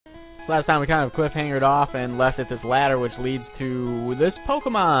last time we kind of cliffhangered off and left at this ladder which leads to this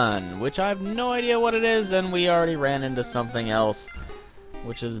Pokemon, which I have no idea what it is, and we already ran into something else,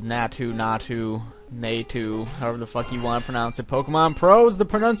 which is Natu, however the fuck you want to pronounce it. Pokemon Pros, the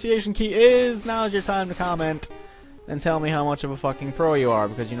pronunciation key is, now's your time to comment and tell me how much of a fucking pro you are,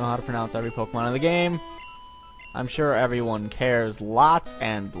 because you know how to pronounce every Pokemon in the game. I'm sure everyone cares lots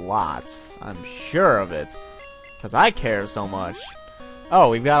and lots. I'm sure of it. Because I care so much. Oh,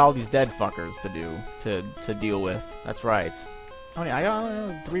 we've got all these dead fuckers to deal with. That's right. Oh yeah, I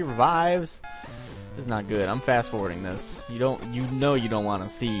got 3 revives. This is not good. I'm fast forwarding this. You know you don't want to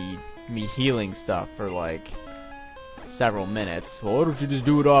see me healing stuff for like several minutes. Well, why don't you just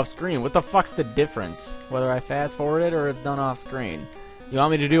do it off screen? What the fuck's the difference? Whether I fast forward it or it's done off screen. You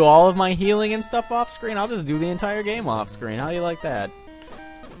want me to do all of my healing and stuff off screen? I'll just do the entire game off screen. How do you like that?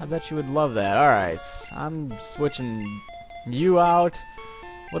 I bet you would love that. Alright, I'm switching you out.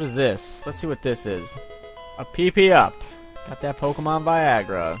 What is this? Let's see what this is. A PP up. Got that Pokemon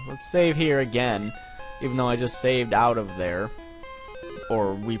Viagra. Let's save here again, even though I just saved out of there.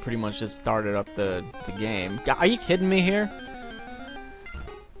 Or we pretty much just started up the game. Are you kidding me here?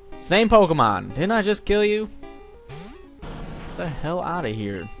 Same Pokemon. Didn't I just kill you? Get the hell out of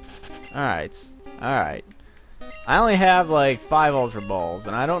here. Alright. Alright. I only have like 5 Ultra Balls,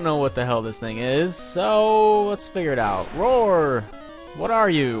 and I don't know what the hell this thing is, so let's figure it out. Roar! What are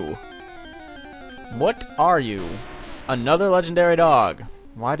you? What are you? Another legendary dog.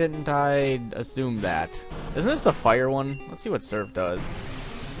 Why didn't I assume that? Isn't this the fire one? Let's see what Surf does.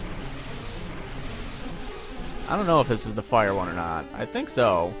 I don't know if this is the fire one or not. I think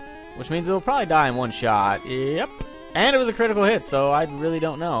so. Which means it'll probably die in one shot. Yep. And it was a critical hit, so I really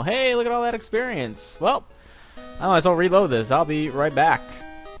don't know. Hey, look at all that experience. Well, I might as well reload this. I'll be right back.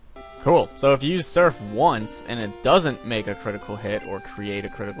 Cool. So if you use Surf once and it doesn't make a critical hit or create a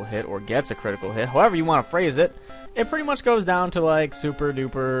critical hit or gets a critical hit, however you want to phrase it, it pretty much goes down to like super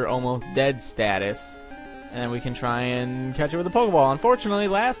duper almost dead status. And we can try and catch it with a Pokeball. Unfortunately,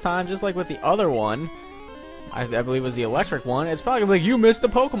 last time, just like with the other one, I believe it was the electric one, it's probably gonna be like, you missed the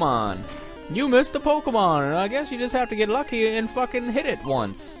Pokemon. You missed the Pokemon. And I guess you just have to get lucky and fucking hit it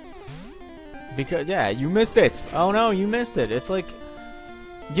once. Because, yeah, you missed it. Oh no, you missed it. It's like,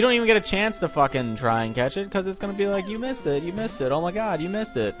 you don't even get a chance to fucking try and catch it, because it's going to be like, you missed it, oh my god, you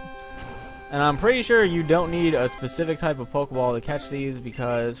missed it. And I'm pretty sure you don't need a specific type of Pokeball to catch these,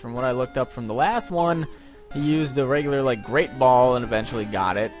 because from what I looked up from the last one, he used a regular, like, Great Ball and eventually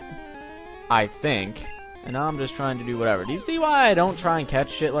got it. I think. And now I'm just trying to do whatever. Do you see why I don't try and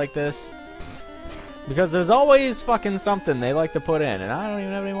catch shit like this? Because there's always fucking something they like to put in, and I don't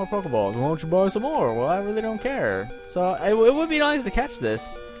even have any more Pokeballs. Why don't you buy some more? Well, I really don't care. So it would be nice to catch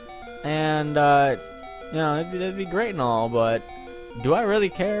this, and you know, it'd be great and all, but do I really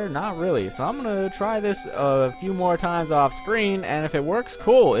care? Not really. So I'm gonna try this a few more times off screen, and if it works,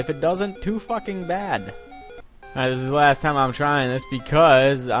 cool. If it doesn't, too fucking bad. Alright, this is the last time I'm trying this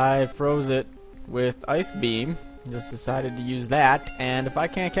because I froze it with Ice Beam. Just decided to use that, and if I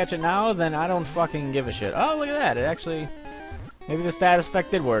can't catch it now, then I don't fucking give a shit. Oh, look at that. It actually, maybe the status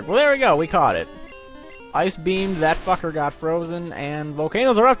effect did work. Well, there we go. We caught it. Ice beamed, that fucker got frozen, and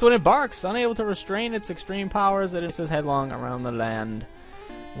volcanoes erupt when it barks. Unable to restrain its extreme powers, it races headlong around the land.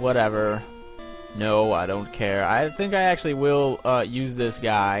 Whatever. No, I don't care. I think I actually will use this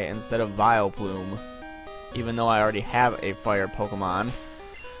guy instead of Vileplume, even though I already have a fire Pokemon.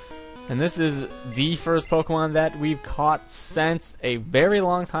 And this is the first Pokemon that we've caught since a very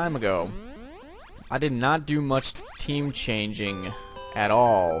long time ago. I did not do much team changing at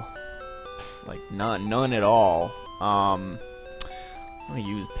all. Like, none at all. Let me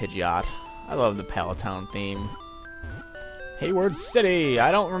use Pidgeot. I love the Palatown theme. Hayward City!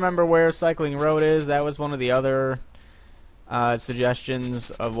 I don't remember where Cycling Road is. That was one of the other suggestions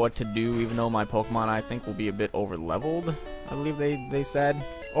of what to do, even though my Pokemon, I think, will be a bit over-leveled. I believe they said.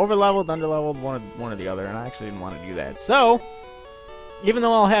 Over-leveled, under-leveled, one or the other, and I actually didn't want to do that. So, even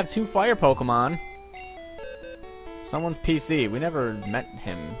though I'll have 2 fire Pokemon, someone's PC. We never met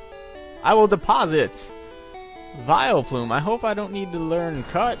him. I will deposit Vileplume. I hope I don't need to learn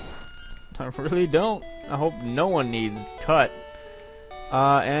Cut. I really don't. I hope no one needs Cut.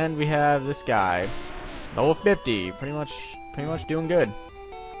 And we have this guy, level 50. Pretty much doing good.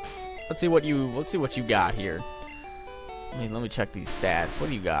 Let's see what you got here. Let me check these stats. What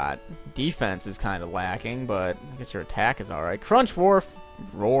do you got? Defense is kind of lacking, but I guess your attack is alright. Crunch, Roar,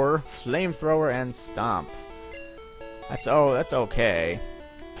 Flamethrower, and Stomp. That's okay.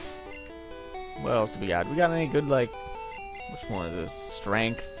 What else do we got? We got any good, like, which one is this?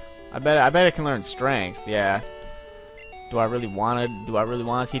 Strength? I bet I can learn Strength, yeah. Do I really want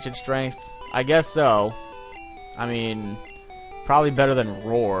to teach it strength? I guess so. I mean, probably better than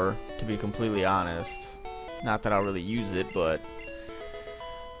roar, to be completely honest. Not that I'll really use it, but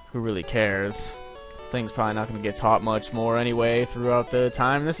who really cares? Thing's probably not going to get taught much more anyway throughout the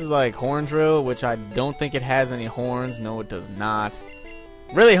time. This is like horn drill, which I don't think it has any horns. No, it does not.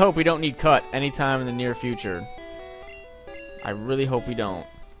 Really hope we don't need cut anytime in the near future. I really hope we don't.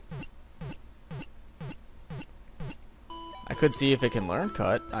 I could see if it can learn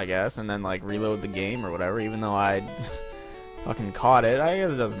cut, I guess, and then like reload the game or whatever, even though I fucking caught it. I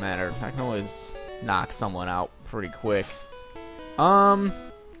guess it doesn't matter. I can always knock someone out pretty quick.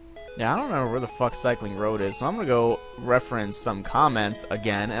 Yeah, I don't remember where the fuck Cycling Road is, so I'm gonna go reference some comments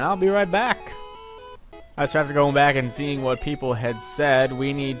again, and I'll be right back. So after going back and seeing what people had said,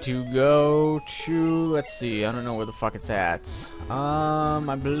 we need to go to, let's see, I don't know where the fuck it's at.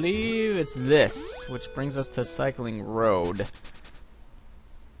 I believe it's this, which brings us to Cycling Road.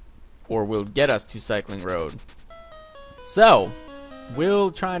 Or will get us to Cycling Road. So, we'll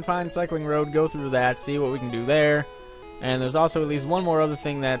try and find Cycling Road, go through that, see what we can do there. And there's also at least one more other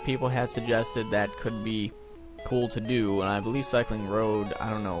thing that people had suggested that could be cool to do, and I believe Cycling Road, I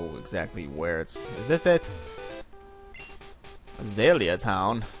don't know exactly where it's... Is this it? Azalea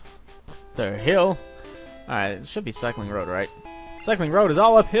Town. The hill. Alright, it should be Cycling Road, right? Cycling Road is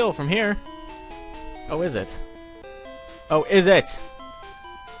all uphill from here. Oh, is it? Oh, is it?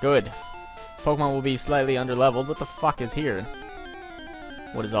 Good. Pokemon will be slightly underleveled. What the fuck is here?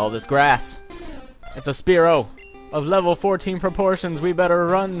 What is all this grass? It's a Spearow of level 14 proportions. We better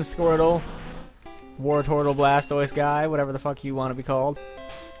run, Squirtle. Wartortle, Blastoise guy, whatever the fuck you want to be called.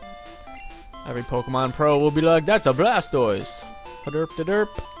 Every Pokemon Pro will be like, that's a Blastoise. Derp.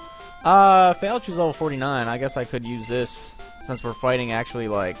 Failchu's level 49. I guess I could use this since we're fighting actually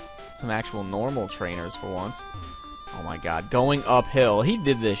like some actual normal trainers for once. Oh my god, going uphill. He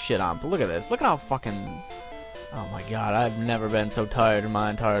did this shit on. But look at this. Look at how fucking... Oh my god, I've never been so tired in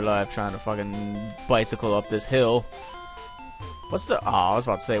my entire life trying to fucking bicycle up this hill. What's the... Oh, I was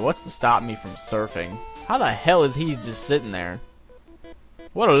about to say, what's to stop me from surfing? How the hell is he just sitting there?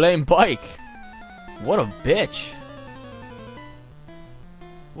 What a lame bike. What a bitch.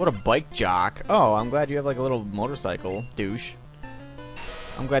 What a bike jock. Oh, I'm glad you have like a little motorcycle, douche.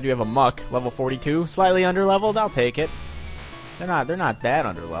 I'm glad you have a muck, level 42. Slightly underleveled, I'll take it. They're not that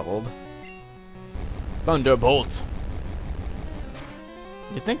underleveled. Thunderbolt.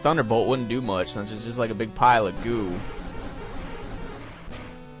 You'd think Thunderbolt wouldn't do much since it's just like a big pile of goo.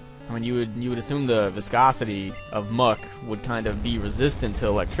 I mean, you would assume the viscosity of muck would kind of be resistant to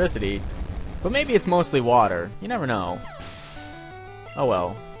electricity, but maybe it's mostly water. You never know. Oh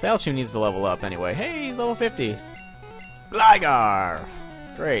well. Failchu needs to level up anyway. Hey, he's level 50. Ligar!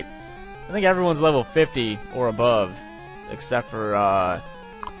 Great. I think everyone's level 50 or above, except for,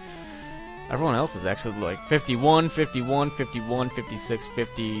 everyone else is actually like 51, 51, 51, 56,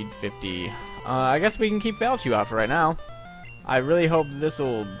 50, 50. I guess we can keep Failchu out for right now. I really hope this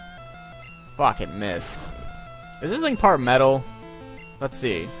will... Fuck, it missed. Is this thing part metal? Let's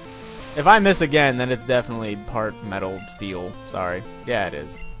see. If I miss again, then it's definitely part metal steel. Sorry. Yeah, it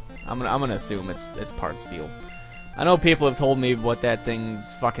is. I'm gonna assume it's part steel. I know people have told me what that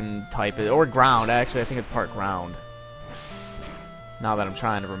thing's fucking type is. Or ground. Actually, I think it's part ground. Now that I'm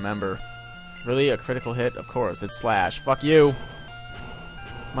trying to remember. Really? A critical hit? Of course. It's slash. Fuck you.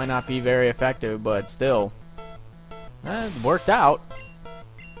 Might not be very effective, but still. It worked out.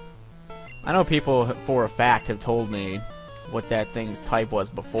 I know people for a fact have told me what that thing's type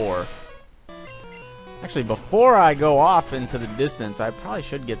was before. Actually, before I go off into the distance, I probably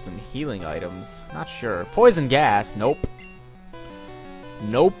should get some healing items. Not sure. Poison gas. Nope.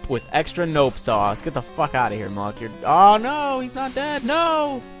 Nope with extra nope sauce. Get the fuck out of here, Muck. You're... Oh, no. He's not dead.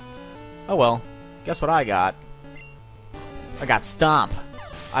 No. Oh, well. Guess what I got? I got Stomp.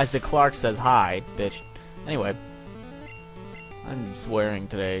 Isaac Clarke says hi, bitch. Anyway. I'm swearing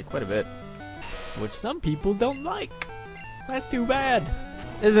today quite a bit. Which some people don't like. That's too bad.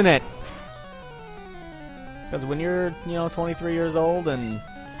 Isn't it? Because when you're, 23 years old and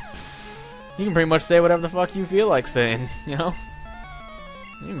you can pretty much say whatever the fuck you feel like saying, You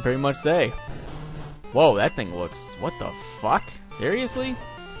can pretty much say. Whoa, that thing looks... What the fuck? Seriously?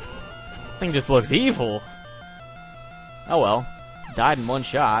 That thing just looks evil. Oh well. Died in one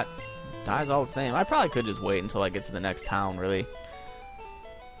shot. Dies all the same. I probably could just wait until I get to the next town, really.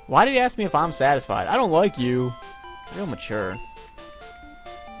 Why did he ask me if I'm satisfied? I don't like you. Real mature.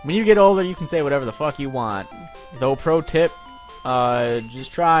 When you get older, you can say whatever the fuck you want. Though, pro tip,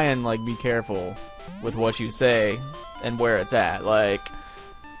 just try and, be careful with what you say and where it's at.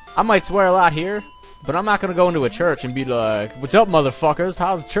 I might swear a lot here, But I'm not gonna go into a church and be like, "What's up, motherfuckers?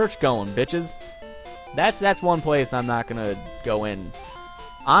 How's church going, bitches?" That's one place I'm not gonna go in.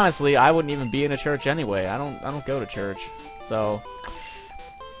 Honestly, I wouldn't even be in a church anyway. I don't go to church, so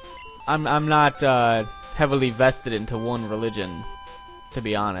I'm not heavily vested into one religion, to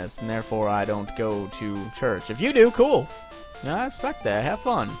be honest, and therefore I don't go to church. If you do, cool. Yeah, I respect that. Have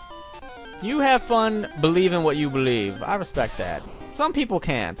fun. You have fun believing what you believe. I respect that. Some people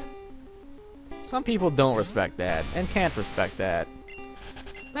can't. Some people don't respect that and can't respect that.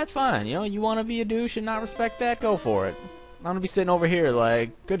 That's fine. You know, you want to be a douche and not respect that? Go for it. I'm going to be sitting over here like,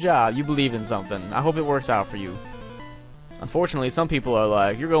 good job. You believe in something. I hope it works out for you. Unfortunately, some people are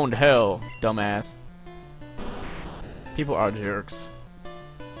like, you're going to hell, dumbass. People are jerks.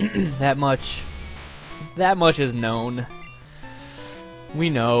 That much is known. We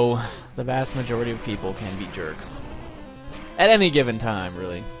know the vast majority of people can be jerks. At any given time,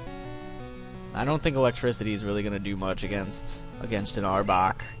 really. I don't think electricity is really going to do much against an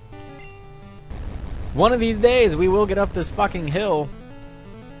Arbok. One of these days, we will get up this fucking hill.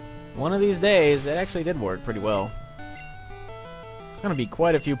 One of these days, it actually did work pretty well. It's going to be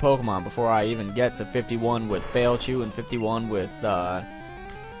quite a few Pokemon before I even get to 51 with Vileplume and 51 with,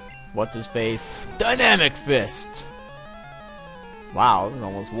 what's-his-face? Dynamic Fist! Wow, that was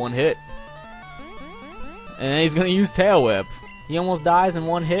almost one hit. And he's going to use Tail Whip. He almost dies in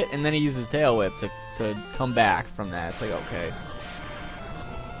one hit, and then he uses Tail Whip to come back from that. It's like, okay.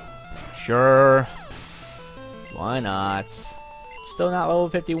 Sure. Why not? Still not level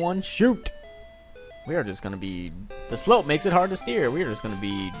 51? Shoot! We are just going to be... The slope makes it hard to steer. We are just going to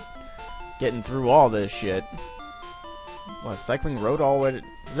be getting through all this shit. What, Cycling Road already...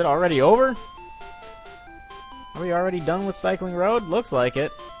 Is it already over? Are we already done with Cycling Road? Looks like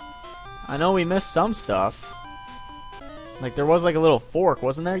it. I know we missed some stuff. Like, there was like a little fork,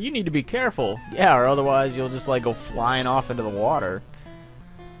 wasn't there? You need to be careful. Yeah, or otherwise you'll just like go flying off into the water.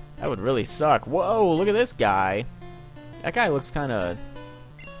 That would really suck. Whoa, look at this guy. That guy looks kind of...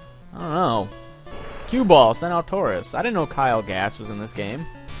 I don't know. Cue Ball, send out Taurus. I didn't know Kyle Gass was in this game.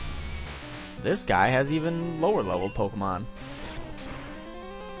 This guy has even lower level Pokemon.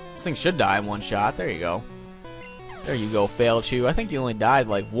 This thing should die in one shot. There you go. There you go, Vileplume. I think you only died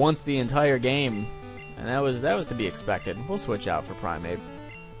like once the entire game. And that was to be expected. We'll switch out for Primeape.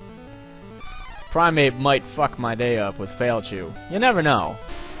 Primeape might fuck my day up with Vileplume. You never know.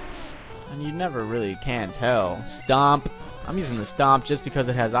 And you never really can tell. Stomp. I'm using the Stomp just because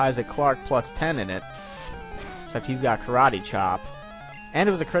it has Isaac Clarke plus 10 in it. Except he's got Karate Chop. And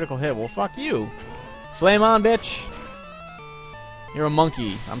it was a critical hit. Well, fuck you. Flame on, bitch. You're a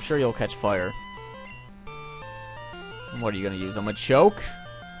monkey. I'm sure you'll catch fire. What are you going to use? I'm going to choke?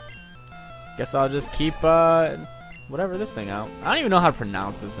 Guess I'll just keep, whatever this thing out. I don't even know how to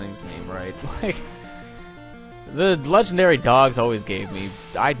pronounce this thing's name right. Like, the legendary dogs always gave me.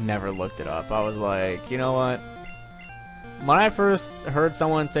 I'd never looked it up. I was like, you know what? When I first heard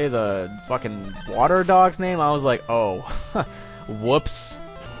someone say the fucking water dog's name, I was like, oh, whoops.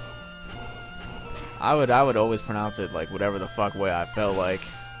 I would always pronounce it like whatever the fuck way I felt like.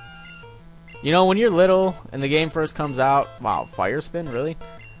 You know, when you're little and the game first comes out, wow, Fire Spin, really?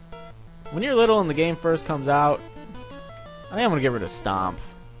 When you're little and the game first comes out, I think I'm gonna give it a Stomp.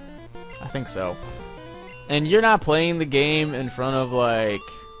 I think so. And you're not playing the game in front of like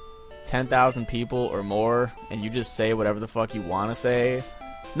 10,000 people or more, and you just say whatever the fuck you want to say.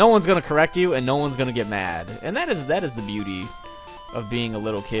 No one's gonna correct you, and no one's gonna get mad. And that is the beauty of being a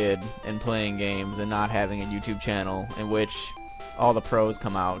little kid and playing games and not having a YouTube channel in which all the pros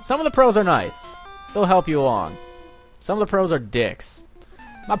come out. Some of the pros are nice. They'll help you along. Some of the pros are dicks.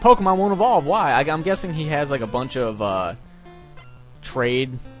 My Pokemon won't evolve. Why? I'm guessing he has like a bunch of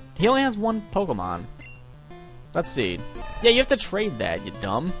trade. He only has one Pokemon. Let's see. Yeah, you have to trade that, you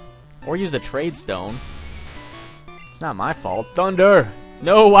dumb. Or use a trade stone. It's not my fault. Thunder!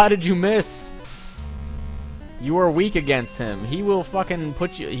 No, why did you miss? You are weak against him. He will fucking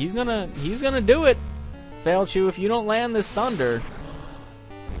put you... He's gonna do it. Vileplume, if you don't land this Thunder...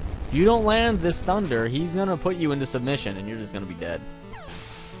 If you don't land this Thunder, he's gonna put you into submission, and you're just gonna be dead.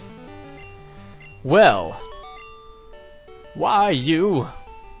 Well... Why you?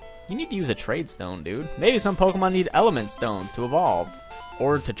 You need to use a trade stone, dude. Maybe some Pokemon need element stones to evolve.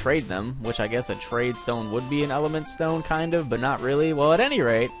 Or to trade them, which I guess a trade stone would be an element stone, kind of, but not really. Well, at any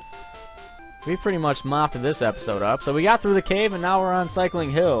rate, we pretty much mopped this episode up. So we got through the cave, and now we're on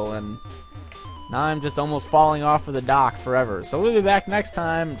Cycling Hill, and now I'm just almost falling off of the dock forever. So we'll be back next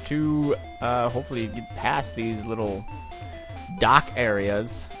time to hopefully get past these little dock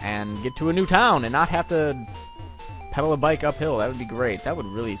areas and get to a new town and not have to pedal a bike uphill. That would be great. That would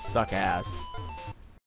really suck ass.